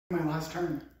My last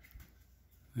turn.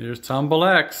 Here's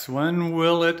Tumblex. When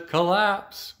will it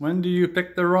collapse? When do you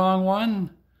pick the wrong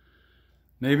one?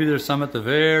 Maybe there's some at the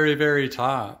very, very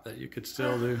top that you could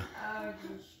still do.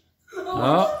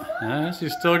 Oh, yeah,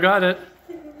 she's still got it.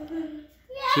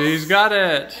 She's got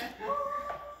it.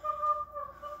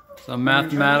 Some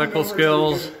mathematical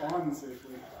skills.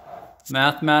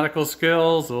 Mathematical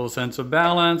skills, a little sense of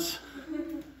balance.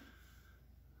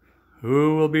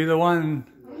 Who will be the one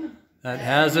that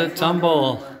has it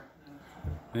tumble?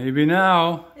 Maybe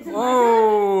now.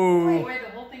 Whoa! Wait, the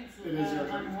whole thing's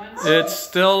on one side. It's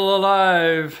still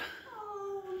alive.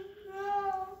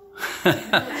 Look,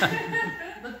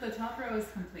 the top row is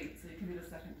complete, so you can do the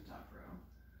second to top row,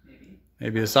 maybe.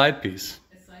 Maybe a side piece.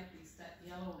 A side piece, that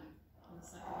yellow one on the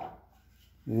second row.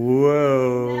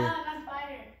 Whoa. Yeah, that's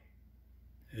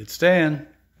better. It's staying.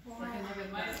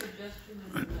 My suggestion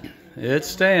is that It's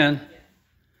staying.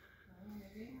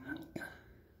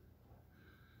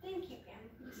 Thank you,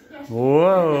 Grandma.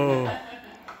 Whoa.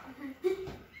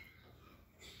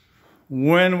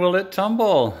 When will it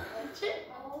tumble?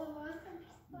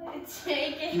 It's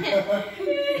shaking.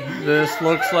 This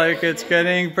looks like it's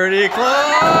getting pretty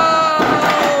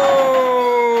close.